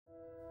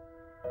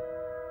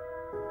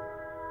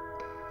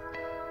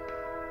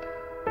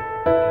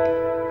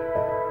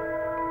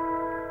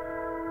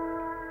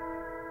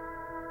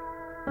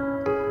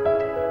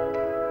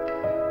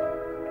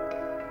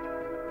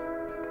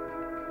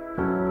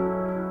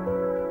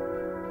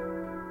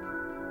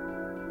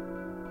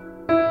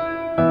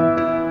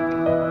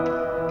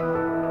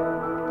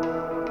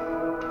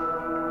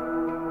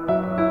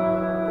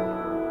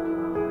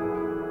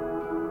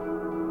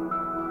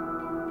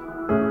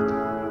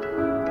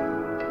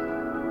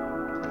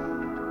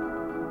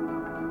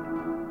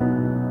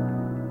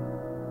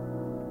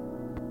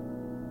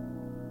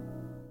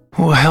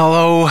Well,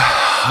 hello,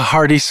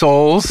 hearty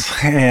souls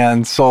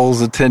and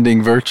souls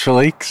attending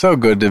virtually. So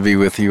good to be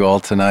with you all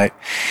tonight.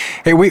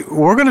 Hey,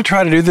 we're going to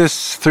try to do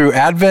this through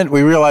Advent.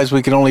 We realize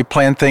we can only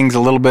plan things a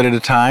little bit at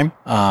a time.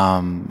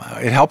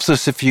 It helps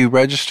us if you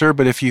register,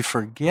 but if you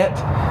forget,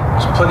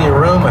 there's plenty of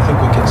room. I think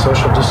we can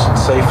social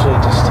distance safely.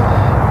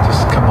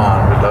 Just come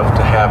on. We'd love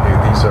to have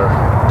you. These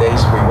are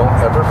days we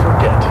won't ever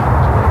forget.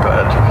 We're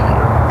glad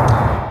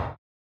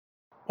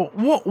you're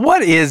here.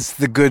 What is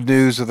the good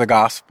news of the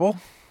gospel?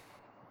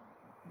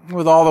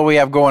 With all that we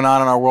have going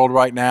on in our world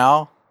right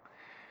now,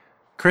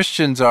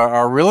 Christians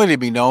are really to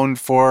be known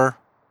for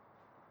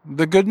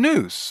the good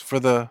news, for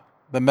the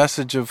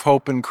message of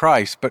hope in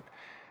Christ. But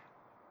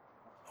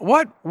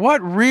what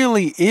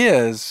really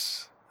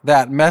is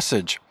that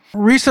message?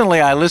 Recently,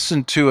 I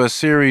listened to a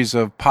series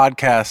of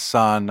podcasts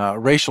on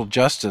racial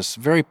justice,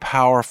 very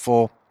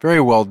powerful,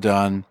 very well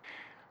done.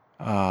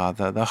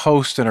 The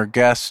host and her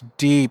guests,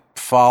 deep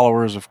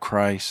followers of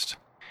Christ.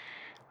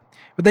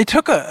 But they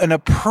took an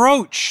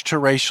approach to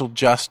racial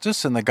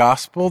justice in the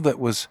gospel that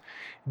was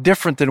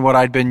different than what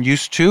I'd been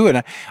used to.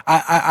 And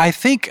I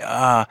think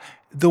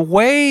the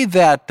way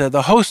that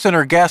the host and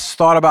her guests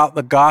thought about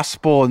the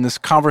gospel in this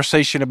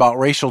conversation about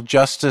racial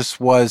justice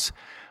was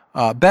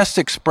best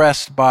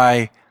expressed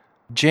by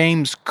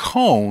James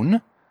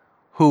Cone,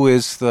 who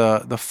is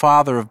the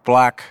father of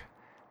black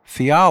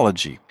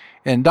theology.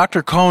 And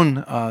Dr.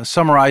 Cone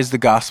summarized the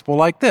gospel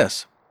like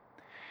this: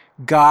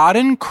 God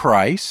in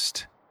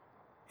Christ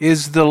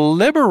is the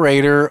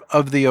liberator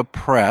of the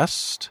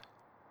oppressed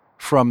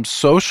from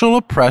social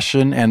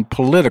oppression and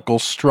political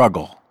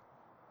struggle,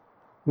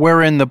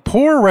 wherein the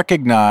poor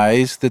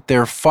recognize that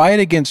their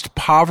fight against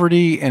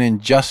poverty and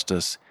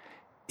injustice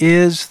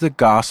is the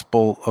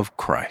gospel of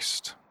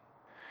Christ.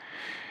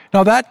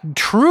 Now, that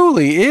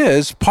truly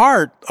is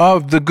part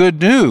of the good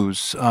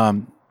news.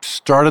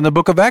 Start in the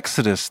book of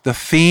Exodus. The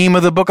theme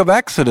of the book of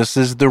Exodus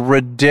is the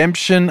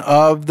redemption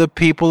of the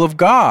people of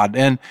God.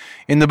 And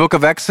in the book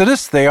of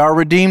Exodus, they are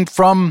redeemed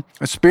from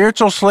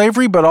spiritual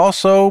slavery, but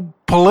also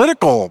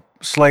political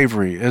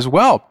slavery as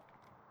well.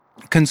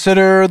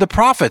 Consider the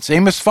prophets.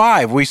 Amos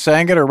 5, we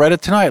sang it or read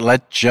it tonight.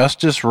 Let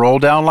justice roll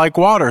down like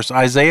waters.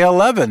 Isaiah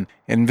 11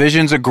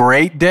 envisions a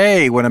great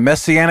day when a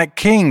messianic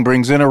king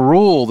brings in a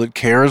rule that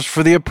cares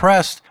for the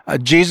oppressed.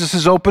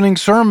 Jesus' opening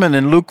sermon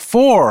in Luke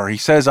 4, he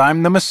says,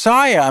 I'm the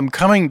Messiah. I'm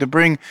coming to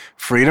bring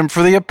freedom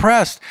for the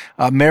oppressed.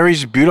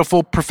 Mary's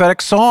beautiful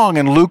prophetic song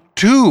in Luke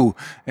 2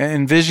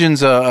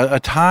 envisions a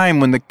time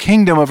when the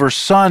kingdom of her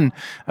son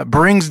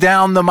brings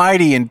down the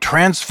mighty and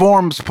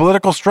transforms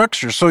political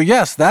structure. So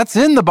yes, that's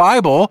in the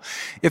Bible.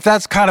 If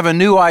that's kind of a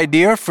new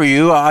idea for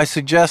you, I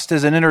suggest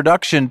as an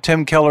introduction,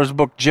 Tim Keller's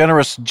book,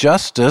 Generous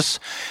Justice.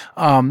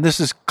 This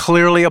is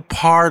clearly a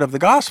part of the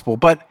gospel,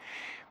 but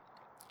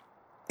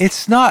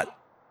it's not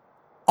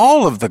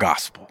all of the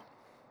gospel.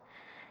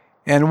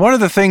 And one of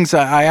the things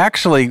I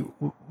actually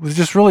was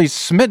just really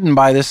smitten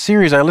by this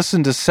series, I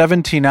listened to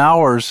 17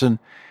 hours and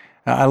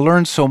I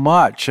learned so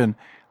much. And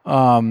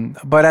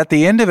but at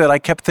the end of it, I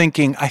kept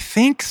thinking, I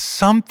think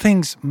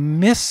something's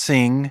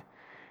missing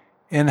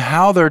in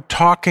how they're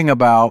talking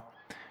about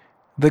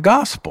the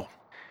gospel.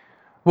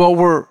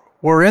 Well,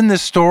 we're in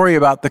this story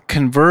about the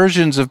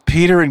conversions of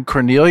Peter and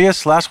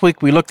Cornelius. Last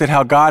week, we looked at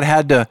how God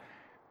had to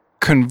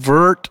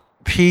convert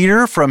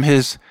Peter from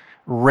his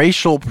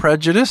racial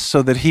prejudice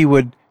so that he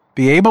would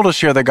be able to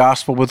share the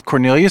gospel with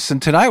Cornelius.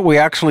 And tonight we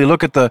actually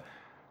look at the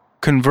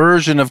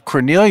conversion of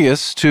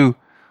Cornelius to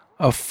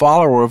a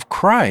follower of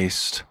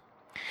Christ.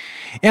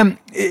 And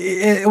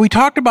we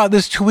talked about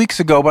this 2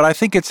 weeks ago, but I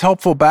think it's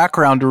helpful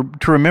background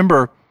to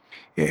remember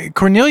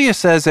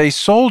Cornelius as a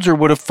soldier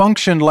would have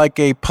functioned like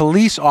a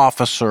police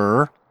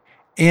officer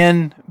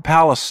in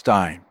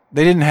Palestine.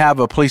 They didn't have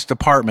a police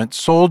department.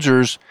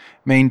 Soldiers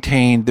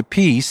maintained the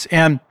peace.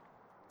 And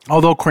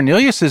although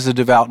Cornelius is a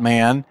devout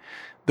man,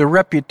 the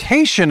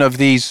reputation of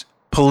these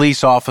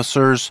police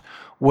officers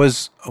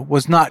was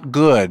not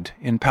good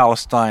in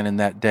Palestine in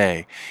that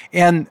day.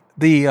 And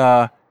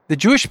the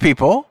Jewish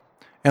people,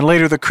 and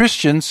later the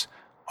Christians,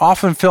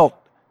 often felt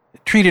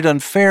treated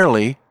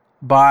unfairly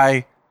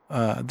by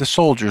the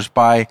soldiers,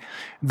 by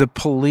the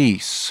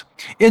police.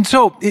 And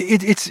so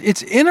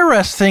it's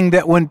interesting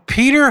that when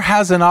Peter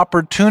has an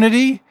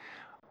opportunity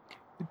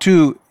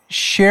to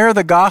share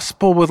the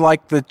gospel with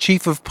like the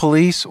chief of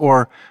police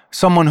or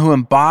someone who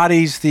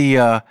embodies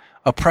the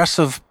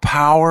oppressive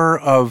power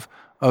of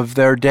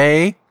their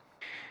day,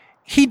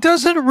 he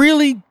doesn't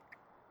really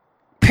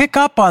pick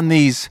up on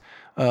these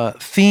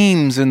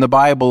themes in the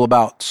Bible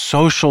about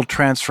social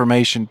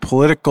transformation,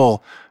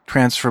 political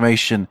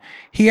transformation.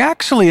 He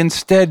actually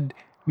instead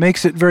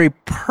makes it very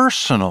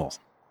personal.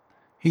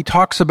 He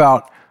talks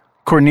about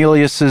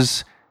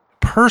Cornelius's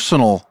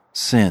personal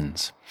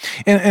sins.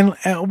 And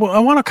I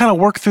want to kind of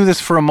work through this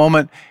for a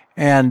moment,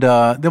 and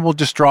then we'll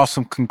just draw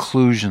some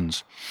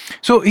conclusions.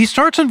 So he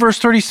starts in verse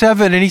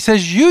 37, and he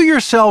says, you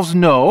yourselves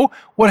know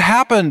what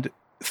happened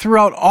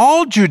throughout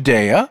all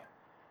Judea,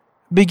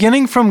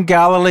 beginning from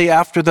Galilee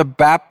after the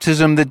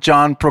baptism that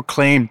John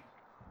proclaimed,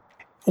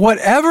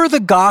 whatever the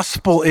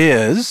gospel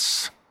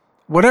is,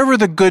 whatever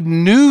the good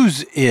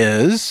news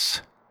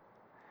is,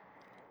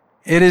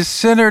 it is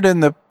centered in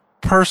the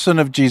person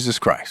of Jesus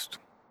Christ.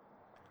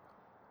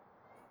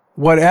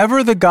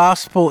 Whatever the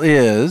gospel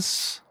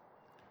is,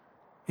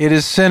 it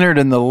is centered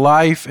in the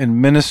life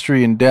and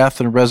ministry and death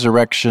and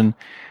resurrection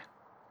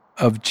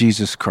of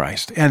Jesus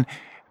Christ. And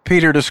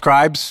Peter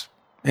describes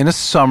in a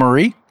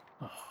summary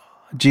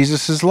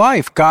Jesus'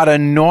 life. God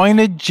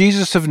anointed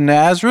Jesus of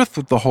Nazareth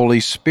with the Holy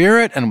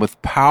Spirit and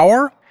with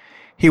power.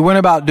 He went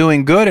about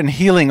doing good and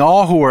healing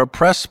all who were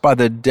oppressed by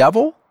the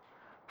devil,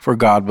 for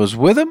God was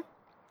with him,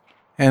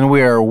 and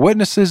we are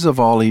witnesses of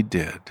all he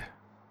did.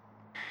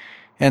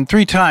 And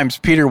 3 times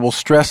Peter will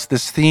stress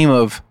this theme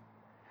of,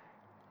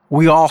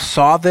 we all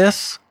saw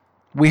this,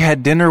 we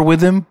had dinner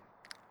with him,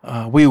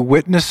 we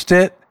witnessed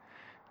it,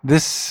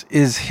 this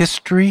is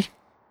history.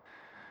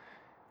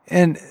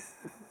 And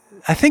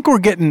I think we're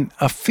getting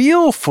a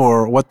feel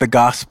for what the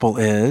gospel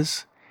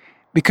is,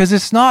 because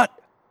it's not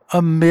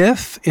a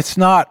myth, it's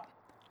not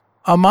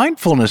a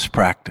mindfulness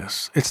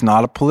practice, it's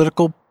not a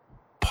political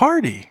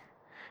party.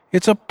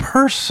 It's a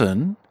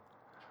person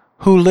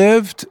who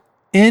lived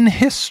in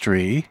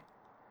history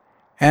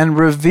and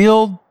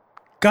revealed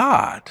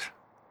God.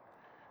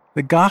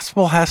 The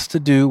gospel has to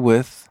do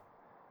with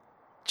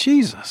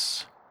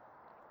Jesus.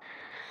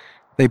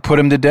 They put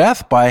him to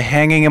death by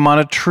hanging him on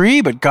a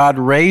tree, but God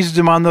raised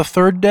him on the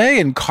 3rd day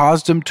and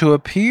caused him to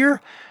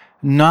appear,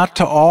 not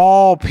to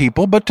all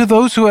people, but to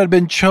those who had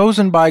been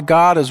chosen by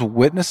God as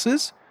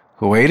witnesses,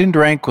 who ate and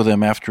drank with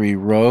him after he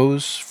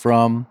rose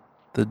from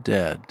the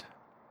dead.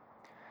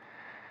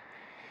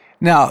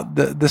 Now,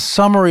 the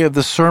summary of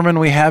the sermon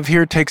we have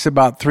here takes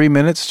about 3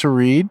 minutes to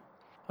read.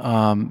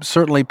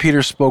 Certainly,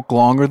 Peter spoke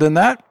longer than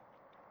that.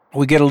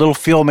 We get a little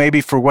feel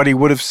maybe for what he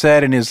would have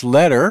said in his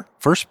letter,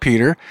 1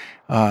 Peter.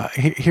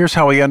 Here's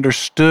how he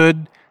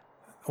understood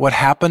what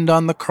happened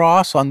on the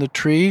cross, on the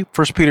tree.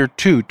 1 Peter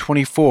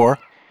 2:24.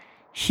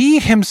 He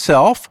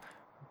himself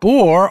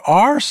bore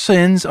our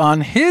sins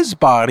on his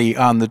body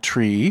on the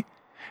tree,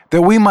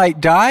 that we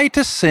might die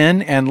to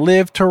sin and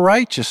live to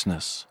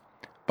righteousness.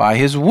 By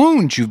his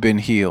wounds you've been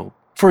healed.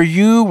 For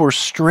you were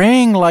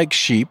straying like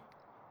sheep,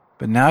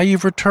 but now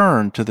you've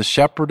returned to the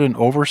shepherd and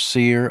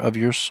overseer of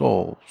your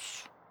souls.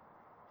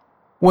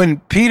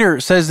 When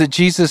Peter says that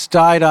Jesus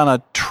died on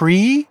a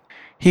tree,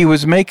 he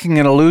was making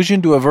an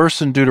allusion to a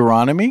verse in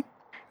Deuteronomy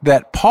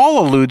that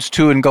Paul alludes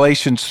to in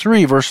Galatians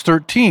 3, verse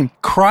 13.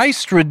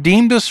 Christ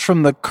redeemed us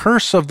from the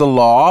curse of the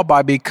law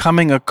by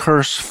becoming a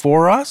curse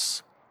for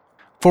us.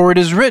 For it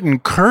is written,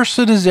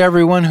 cursed is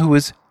everyone who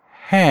is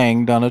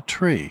hanged on a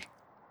tree.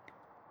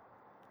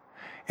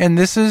 And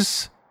this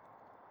is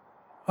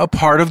a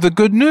part of the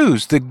good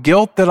news. The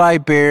guilt that I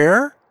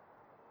bear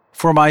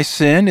for my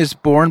sin is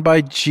borne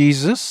by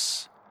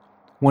Jesus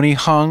when he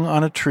hung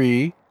on a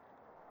tree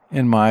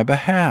in my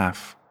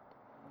behalf.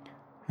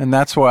 And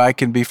that's why I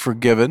can be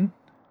forgiven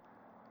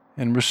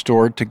and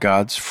restored to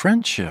God's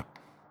friendship.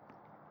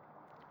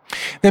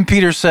 Then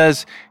Peter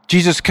says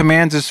Jesus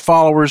commands his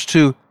followers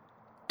to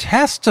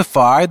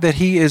testify that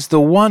he is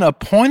the one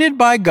appointed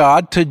by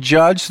God to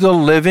judge the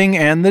living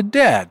and the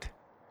dead.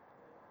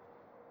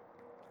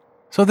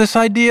 So this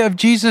idea of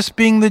Jesus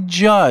being the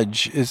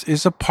judge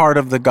is a part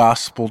of the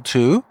gospel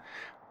too.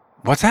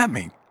 What's that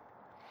mean?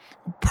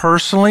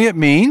 Personally, it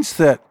means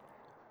that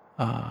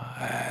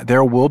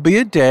there will be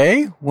a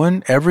day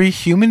when every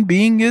human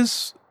being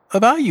is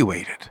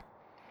evaluated.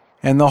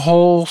 And the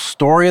whole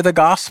story of the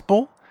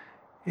gospel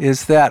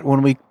is that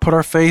when we put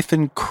our faith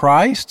in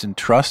Christ and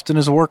trust in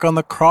his work on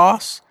the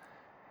cross,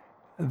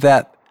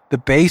 that the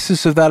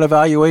basis of that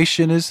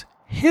evaluation is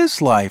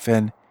his life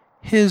and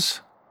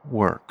his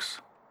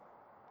works.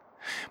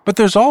 But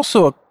there's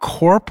also a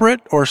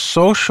corporate or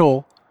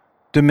social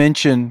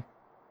dimension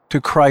to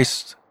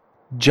Christ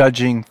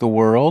judging the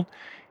world.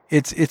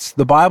 It's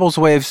the Bible's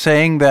way of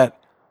saying that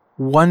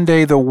one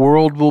day the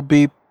world will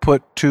be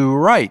put to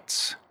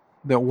rights,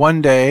 that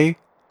one day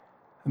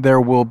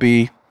there will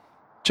be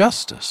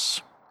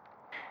justice.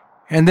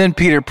 And then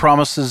Peter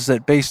promises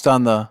that based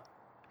on the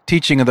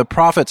teaching of the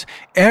prophets,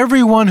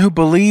 everyone who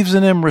believes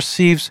in him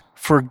receives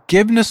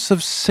forgiveness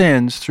of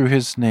sins through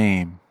his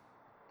name.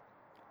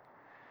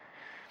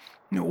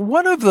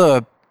 One of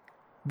the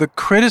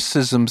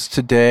criticisms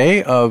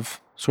today of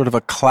sort of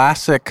a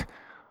classic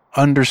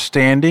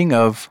understanding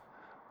of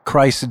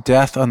Christ's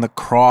death on the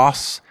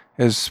cross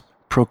as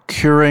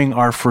procuring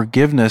our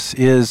forgiveness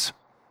is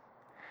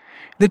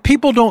that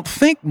people don't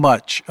think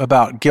much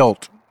about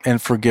guilt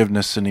and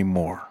forgiveness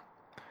anymore.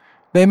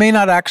 They may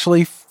not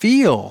actually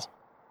feel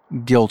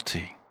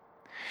guilty.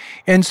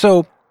 And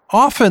so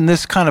often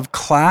this kind of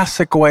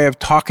classic way of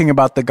talking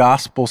about the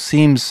gospel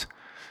seems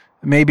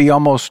maybe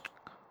almost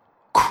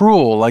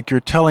cruel, like you're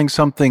telling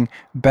something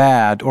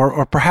bad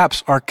or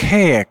perhaps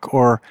archaic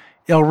or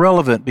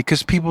irrelevant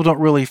because people don't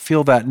really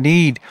feel that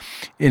need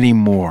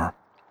anymore.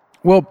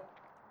 Well,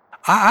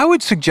 I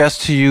would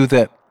suggest to you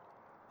that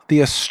the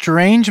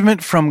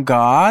estrangement from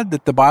God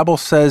that the Bible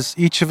says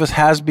each of us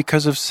has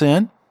because of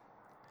sin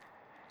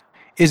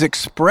is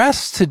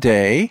expressed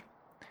today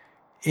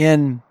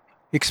in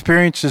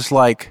experiences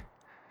like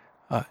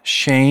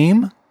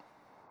shame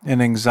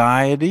and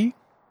anxiety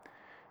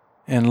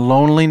and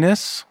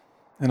loneliness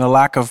and a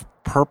lack of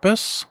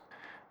purpose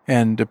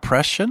and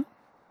depression.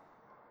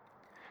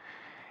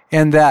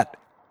 And that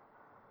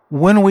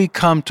when we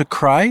come to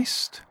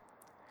Christ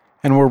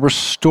and we're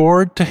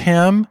restored to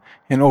Him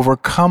and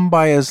overcome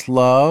by His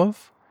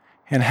love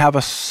and have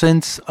a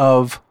sense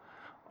of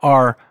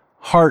our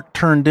heart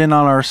turned in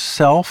on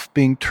ourself,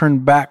 being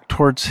turned back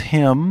towards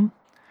Him,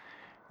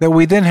 that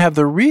we then have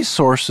the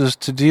resources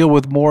to deal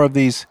with more of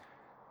these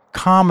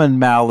common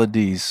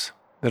maladies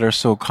that are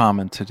so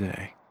common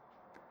today.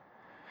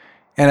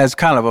 And as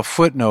kind of a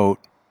footnote,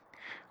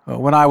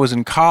 when I was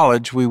in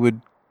college, we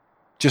would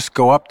just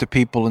go up to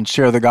people and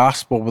share the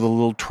gospel with a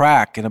little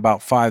tract in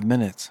about 5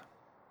 minutes.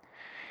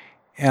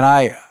 And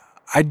I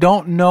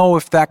don't know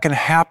if that can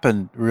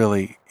happen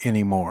really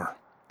anymore.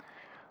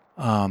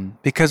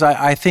 Because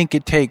I think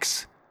it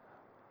takes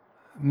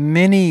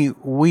many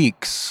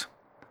weeks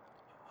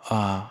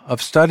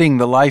of studying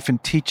the life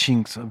and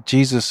teachings of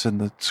Jesus in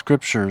the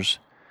Scriptures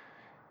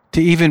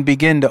to even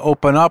begin to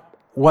open up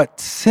what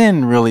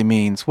sin really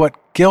means, what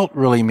guilt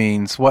really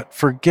means, what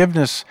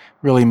forgiveness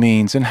really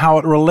means, and how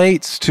it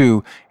relates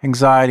to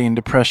anxiety and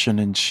depression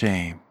and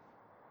shame.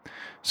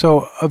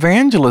 So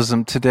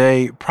evangelism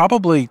today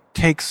probably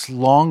takes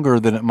longer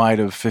than it might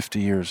have 50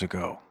 years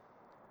ago.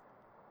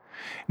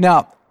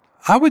 Now,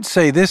 I would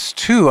say this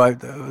too.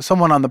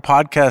 Someone on the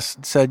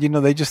podcast said,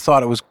 they just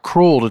thought it was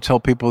cruel to tell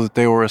people that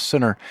they were a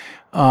sinner.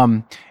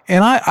 And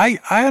I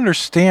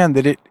understand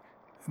that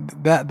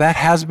that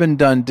has been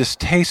done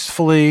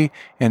distastefully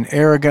and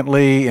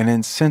arrogantly and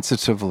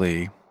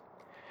insensitively.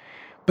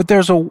 But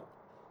there's a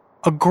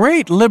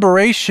great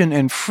liberation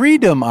and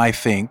freedom, I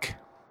think,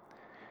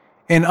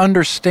 in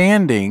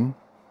understanding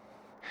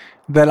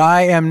that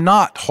I am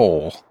not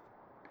whole,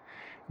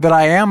 that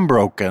I am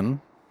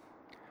broken,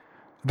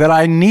 that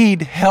I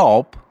need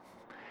help,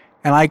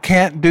 and I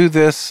can't do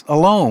this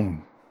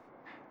alone.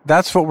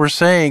 That's what we're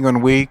saying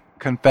when we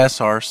confess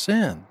our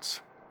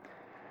sins.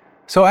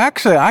 So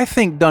actually, I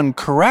think done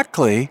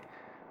correctly,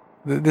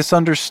 this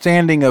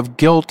understanding of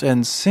guilt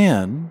and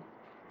sin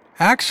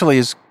actually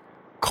is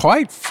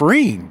quite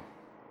freeing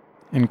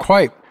and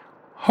quite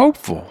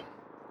hopeful.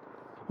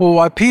 Well,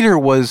 while Peter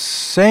was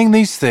saying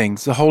these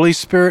things, the Holy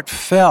Spirit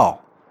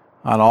fell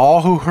on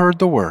all who heard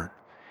the word.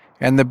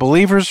 And the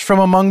believers from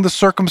among the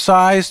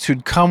circumcised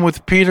who'd come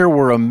with Peter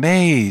were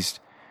amazed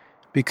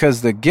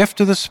because the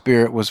gift of the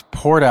Spirit was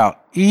poured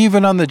out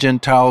even on the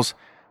Gentiles,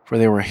 for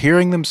they were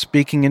hearing them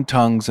speaking in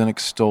tongues and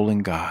extolling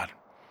God.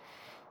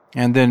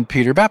 And then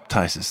Peter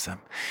baptizes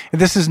them.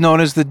 And this is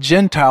known as the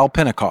Gentile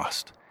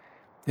Pentecost.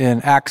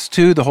 In Acts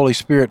 2, the Holy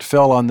Spirit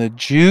fell on the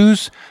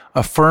Jews,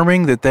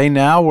 affirming that they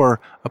now were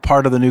a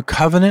part of the new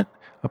covenant,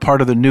 a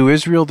part of the new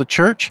Israel, the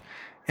church.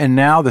 And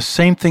now the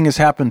same thing has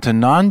happened to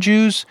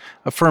non-Jews,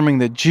 affirming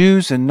that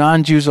Jews and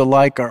non-Jews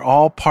alike are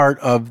all part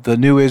of the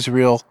new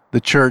Israel, the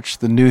church,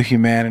 the new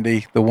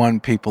humanity, the one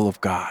people of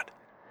God.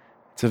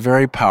 It's a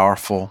very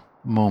powerful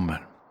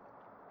moment.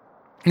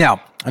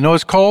 Now, I know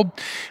it's cold.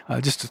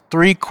 Just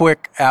 3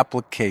 quick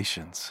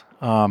applications.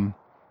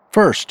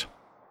 First,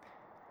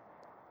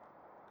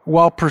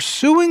 while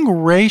pursuing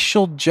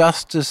racial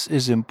justice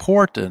is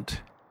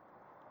important,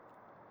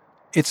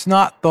 it's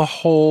not the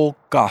whole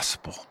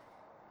gospel.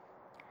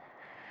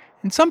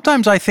 And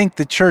sometimes I think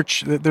the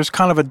church, there's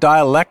kind of a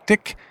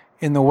dialectic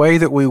in the way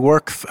that we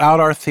work out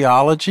our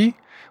theology.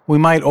 We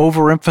might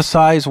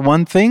overemphasize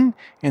one thing,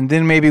 and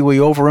then maybe we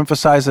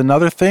overemphasize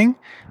another thing.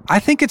 I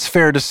think it's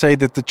fair to say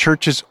that the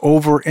church has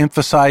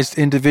overemphasized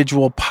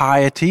individual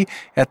piety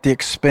at the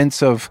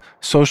expense of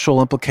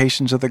social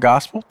implications of the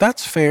gospel.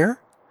 That's fair.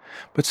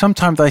 But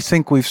sometimes I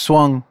think we've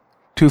swung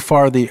too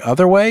far the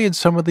other way in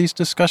some of these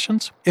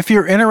discussions. If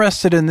you're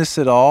interested in this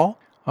at all,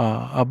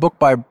 a book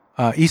by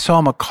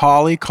Esau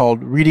McCaulley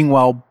called Reading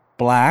While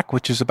Black,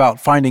 which is about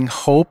finding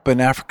hope in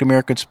African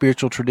American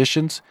spiritual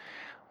traditions,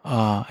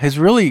 is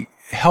really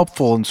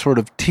helpful in sort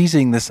of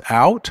teasing this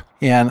out.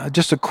 And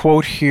just a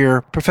quote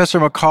here, Professor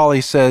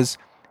McCaulley says,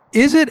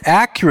 "Is it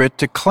accurate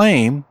to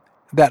claim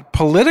that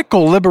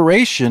political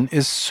liberation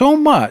is so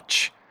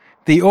much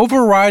the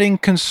overriding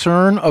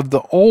concern of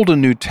the Old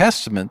and New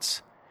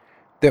Testaments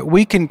that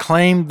we can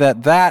claim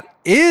that that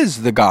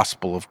is the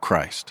gospel of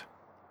Christ?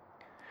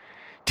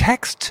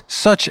 Texts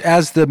such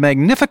as the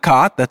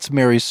Magnificat, that's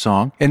Mary's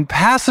song, and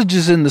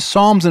passages in the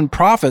Psalms and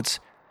Prophets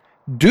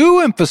do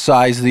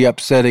emphasize the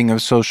upsetting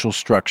of social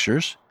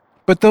structures,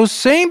 but those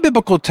same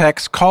biblical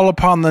texts call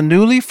upon the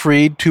newly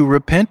freed to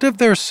repent of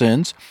their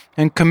sins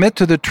and commit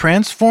to the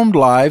transformed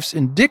lives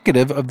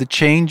indicative of the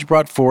change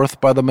brought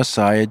forth by the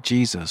Messiah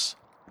Jesus.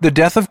 The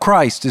death of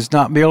Christ is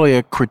not merely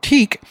a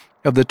critique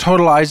of the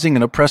totalizing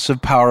and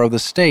oppressive power of the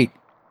state.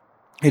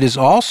 It is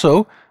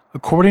also,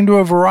 according to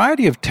a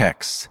variety of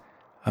texts,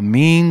 a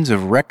means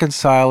of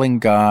reconciling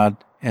God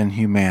and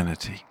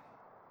humanity."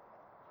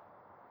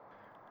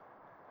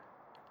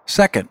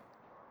 Second,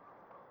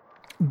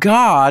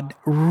 God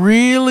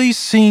really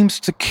seems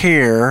to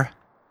care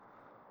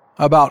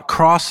about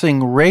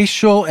crossing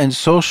racial and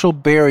social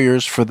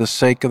barriers for the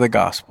sake of the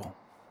gospel.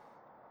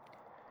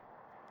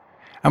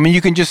 I mean,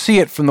 you can just see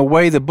it from the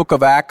way the book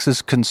of Acts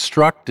is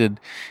constructed.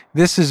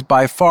 This is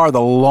by far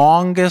the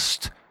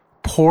longest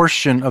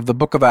portion of the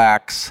book of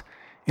Acts,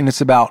 and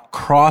it's about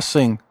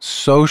crossing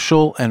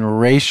social and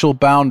racial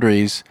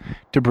boundaries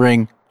to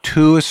bring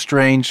two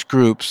estranged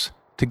groups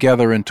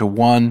together into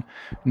one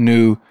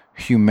new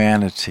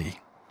humanity.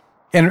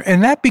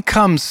 And that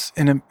becomes,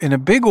 in a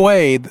big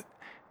way,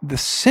 the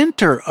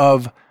center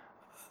of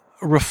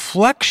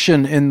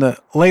reflection in the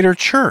later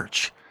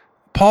church.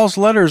 Paul's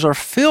letters are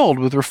filled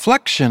with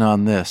reflection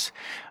on this.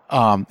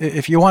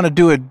 If you want to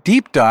do a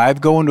deep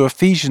dive, go into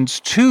Ephesians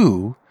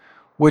 2,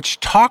 which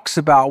talks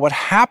about what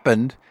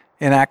happened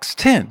in Acts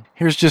 10.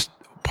 Here's just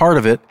part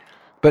of it.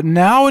 But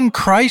now in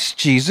Christ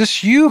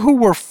Jesus, you who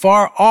were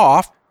far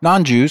off,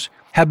 non-Jews,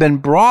 have been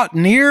brought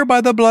near by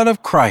the blood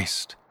of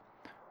Christ.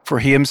 For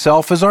he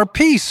himself is our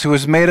peace, who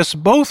has made us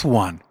both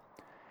one,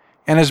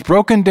 and has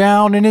broken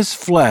down in his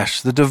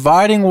flesh the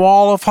dividing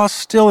wall of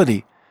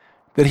hostility,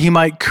 that he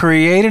might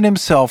create in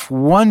himself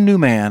one new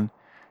man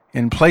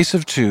in place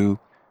of two,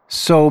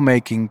 so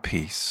making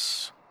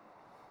peace.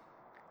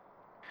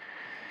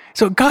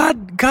 So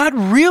God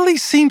really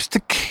seems to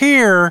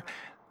care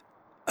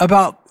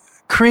about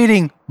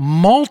creating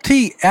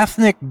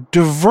multi-ethnic,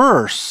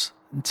 diverse,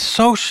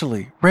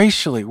 socially,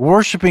 racially,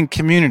 worshiping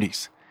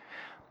communities.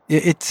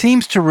 It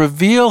seems to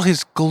reveal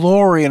his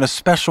glory in a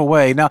special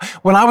way. Now,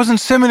 when I was in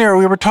seminary,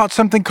 we were taught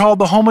something called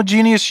the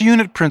homogeneous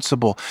unit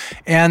principle.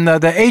 And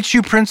the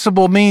HU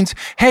principle means,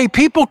 hey,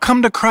 people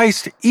come to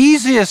Christ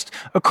easiest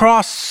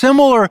across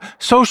similar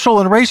social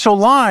and racial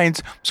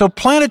lines. So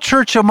plant a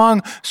church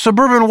among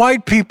suburban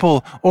white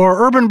people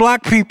or urban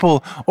black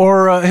people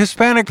or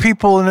Hispanic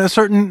people in a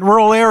certain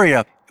rural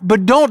area.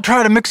 But don't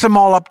try to mix them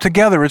all up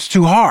together. It's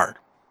too hard.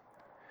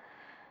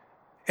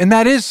 And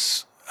that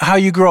is how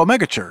you grow a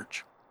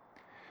megachurch.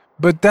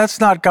 But that's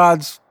not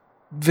God's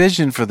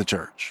vision for the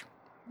church.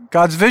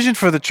 God's vision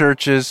for the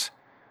church is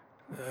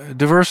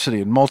diversity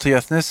and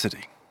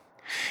multi-ethnicity.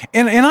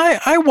 And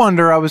I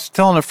wonder, I was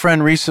telling a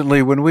friend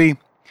recently, when we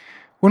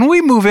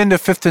move into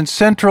Fifth and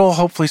Central,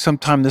 hopefully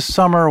sometime this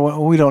summer,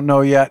 we don't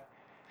know yet,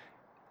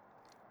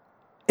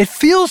 it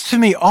feels to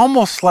me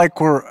almost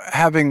like we're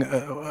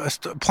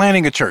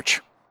planning a church.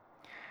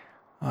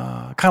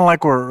 Kind of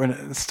like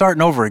we're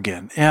starting over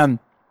again. And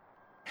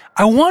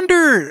I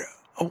wonder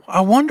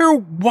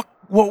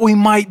what we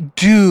might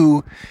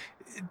do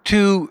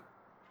to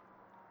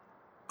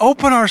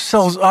open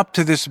ourselves up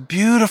to this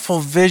beautiful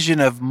vision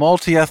of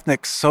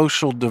multi-ethnic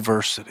social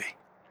diversity.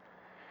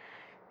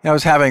 I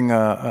was having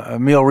a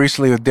meal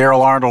recently with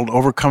Daryl Arnold,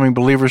 Overcoming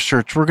Believers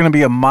Church. We're going to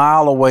be a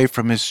mile away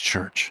from his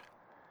church.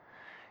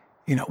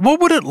 What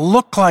would it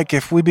look like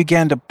if we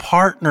began to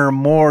partner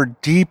more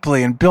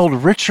deeply and build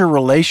richer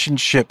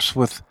relationships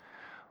with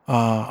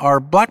our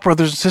black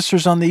brothers and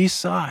sisters on the East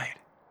Side?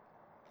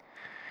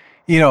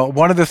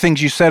 One of the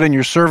things you said in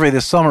your survey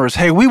this summer is,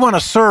 hey, we want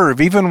to serve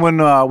even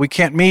when we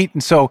can't meet.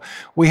 And so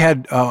we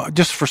had,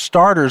 just for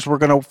starters, we're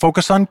going to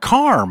focus on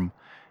CARM.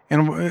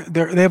 And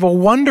they have a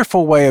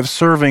wonderful way of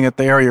serving at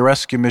the Area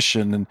Rescue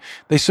Mission, and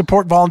they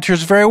support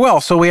volunteers very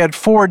well. So we had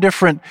 4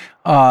 different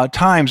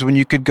times when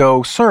you could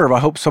go serve. I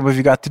hope some of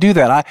you got to do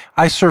that.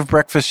 I served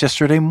breakfast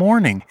yesterday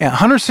morning. And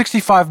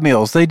 165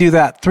 meals. They do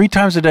that 3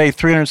 times a day,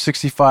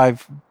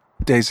 365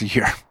 days a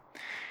year.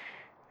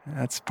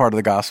 That's part of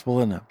the gospel,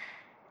 isn't it?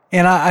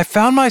 And I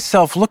found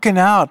myself looking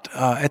out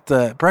at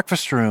the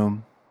breakfast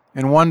room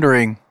and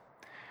wondering,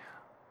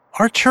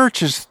 our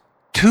church is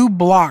 2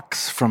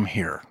 blocks from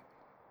here.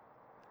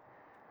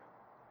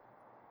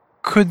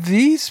 Could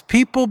these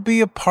people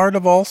be a part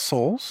of All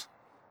Souls?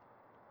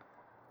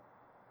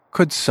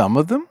 Could some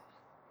of them?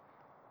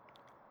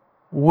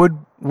 Would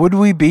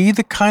we be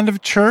the kind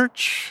of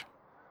church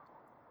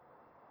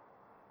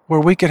where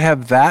we could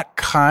have that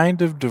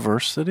kind of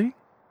diversity?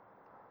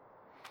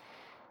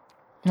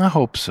 I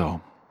hope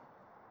so.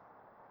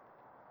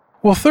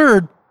 Well,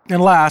 third and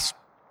last,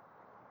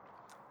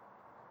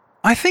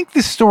 I think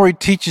this story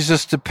teaches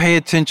us to pay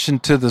attention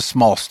to the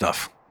small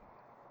stuff.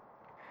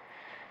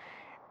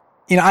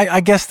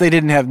 I guess they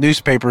didn't have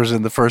newspapers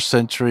in the first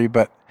century,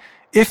 but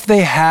if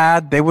they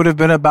had, they would have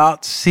been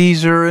about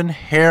Caesar and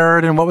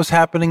Herod and what was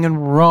happening in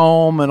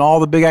Rome and all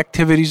the big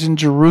activities in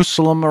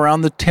Jerusalem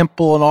around the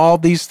temple and all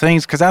these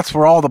things, because that's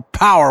where all the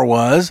power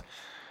was.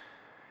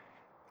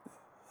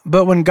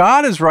 But when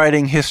God is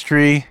writing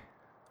history,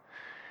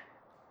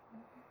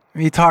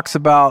 he talks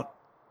about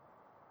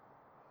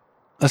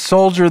a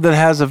soldier that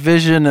has a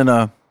vision and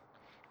a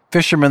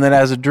fisherman that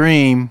has a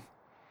dream,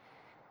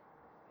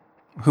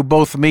 who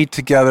both meet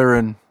together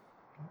and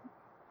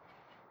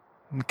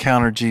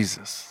encounter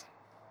Jesus.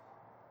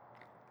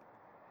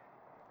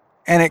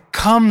 And it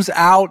comes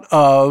out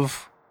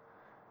of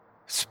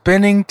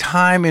spending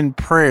time in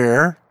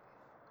prayer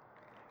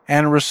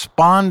and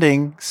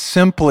responding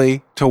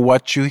simply to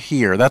what you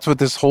hear. That's what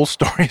this whole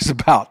story is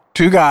about.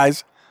 2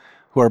 guys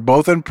who are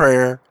both in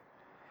prayer,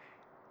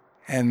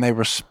 and they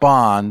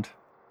respond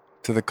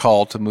to the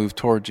call to move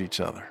towards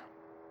each other.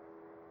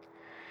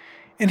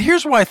 And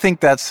here's why I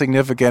think that's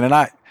significant. And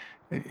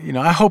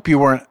I hope you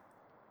weren't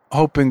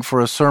hoping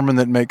for a sermon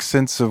that makes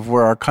sense of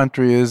where our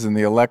country is and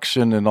the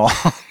election and all,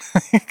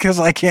 because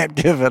I can't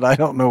give it. I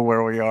don't know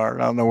where we are.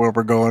 I don't know where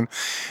we're going.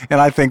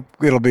 And I think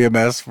it'll be a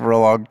mess for a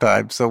long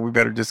time. So we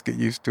better just get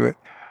used to it.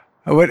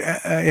 But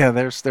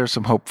there's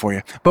some hope for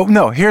you. But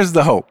no, here's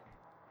the hope.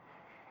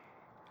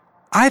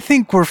 I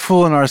think we're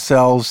fooling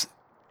ourselves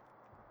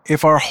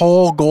if our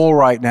whole goal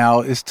right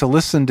now is to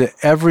listen to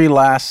every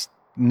last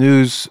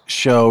news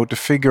show to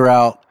figure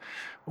out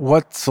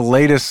what the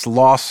latest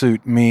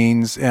lawsuit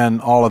means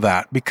and all of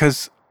that,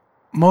 because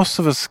most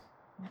of us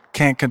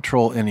can't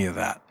control any of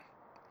that.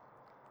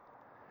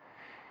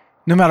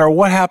 No matter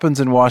what happens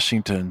in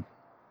Washington,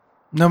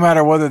 no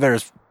matter whether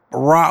there's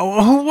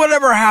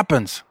whatever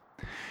happens,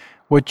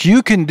 what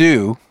you can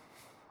do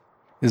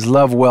is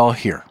love well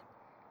here.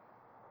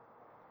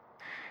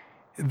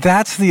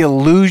 That's the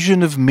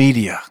illusion of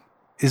media,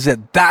 is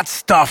that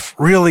stuff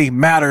really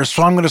matters,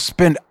 so I'm going to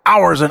spend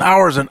hours and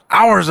hours and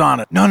hours on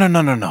it.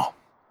 No.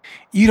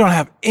 You don't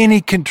have any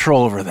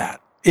control over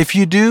that. If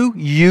you do,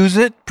 use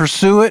it,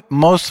 pursue it.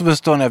 Most of us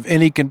don't have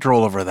any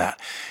control over that.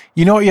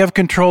 You know what you have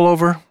control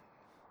over?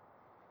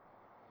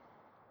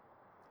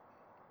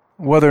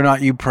 Whether or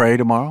not you pray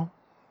tomorrow.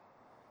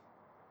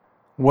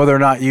 Whether or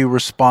not you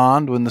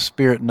respond when the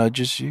Spirit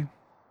nudges you.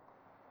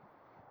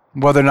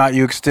 Whether or not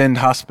you extend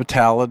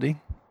hospitality.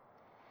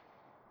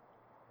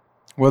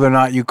 Whether or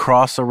not you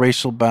cross a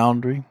racial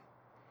boundary.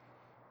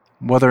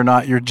 Whether or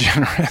not you're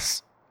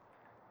generous.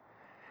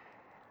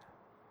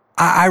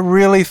 I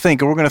really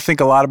think, and we're going to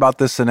think a lot about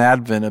this in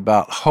Advent,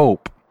 about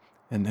hope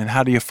and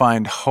how do you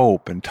find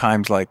hope in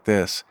times like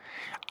this.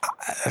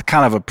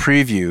 Kind of a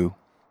preview.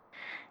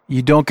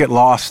 You don't get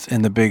lost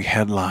in the big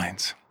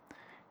headlines.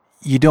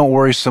 You don't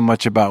worry so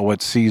much about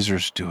what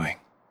Caesar's doing.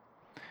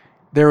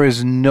 There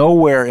is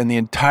nowhere in the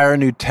entire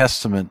New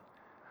Testament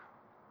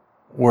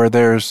where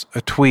there's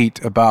a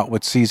tweet about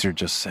what Caesar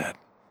just said.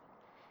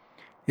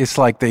 It's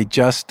like they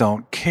just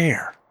don't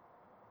care.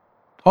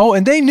 Oh,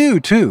 and they knew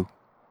too.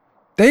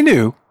 They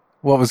knew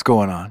what was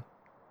going on.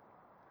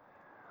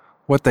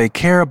 What they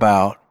care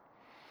about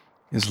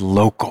is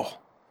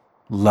local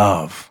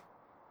love,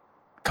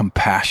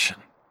 compassion,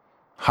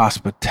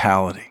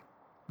 hospitality,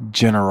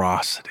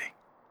 generosity.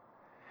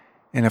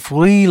 And if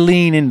we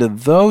lean into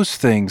those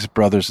things,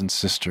 brothers and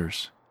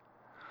sisters,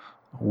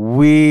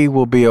 we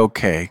will be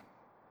okay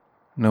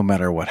no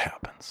matter what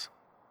happens.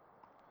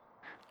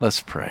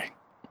 Let's pray.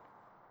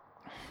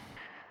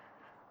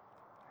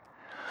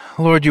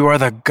 Lord, you are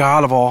the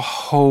God of all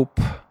hope.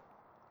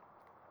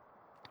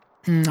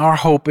 Our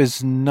hope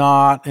is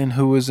not in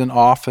who is in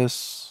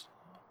office.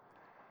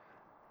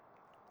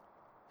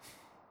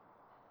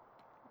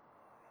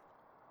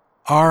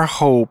 Our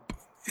hope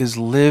is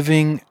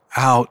living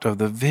out of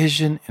the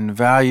vision and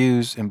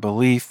values and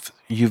belief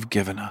you've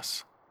given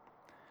us.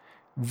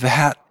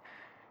 That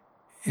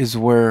is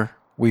where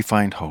we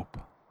find hope.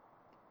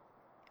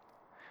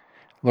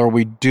 Lord,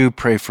 we do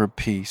pray for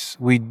peace.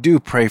 We do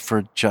pray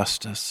for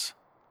justice.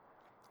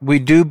 We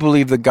do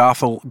believe the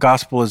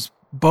gospel is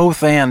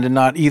both and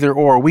not either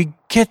or. We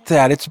get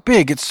that. It's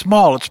big, it's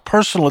small, it's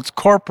personal, it's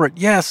corporate.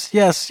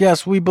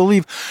 Yes, we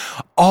believe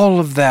all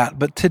of that.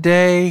 But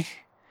today,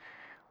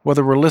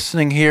 whether we're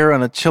listening here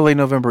on a chilly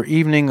November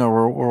evening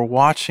or we're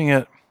watching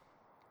it,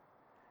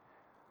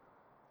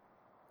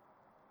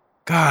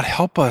 God,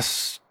 help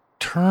us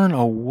turn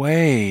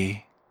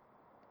away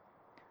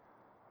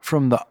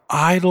from the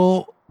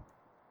idol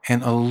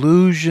and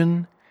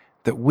illusion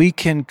that we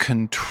can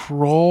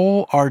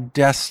control our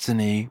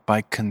destiny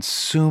by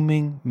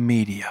consuming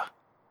media.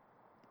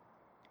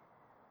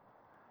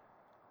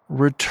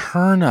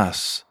 Return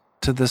us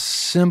to the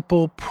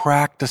simple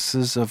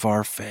practices of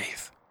our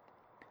faith.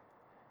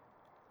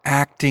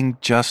 Acting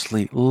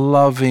justly,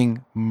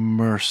 loving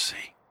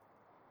mercy,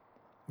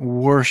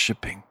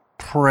 worshiping,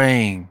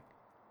 praying.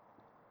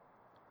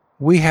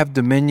 We have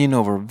dominion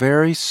over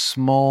very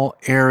small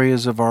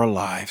areas of our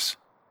lives.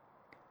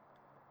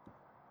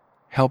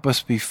 Help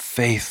us be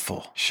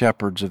faithful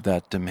shepherds of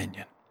that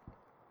dominion.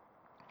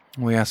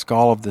 We ask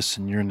all of this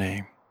in your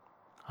name.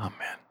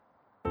 Amen.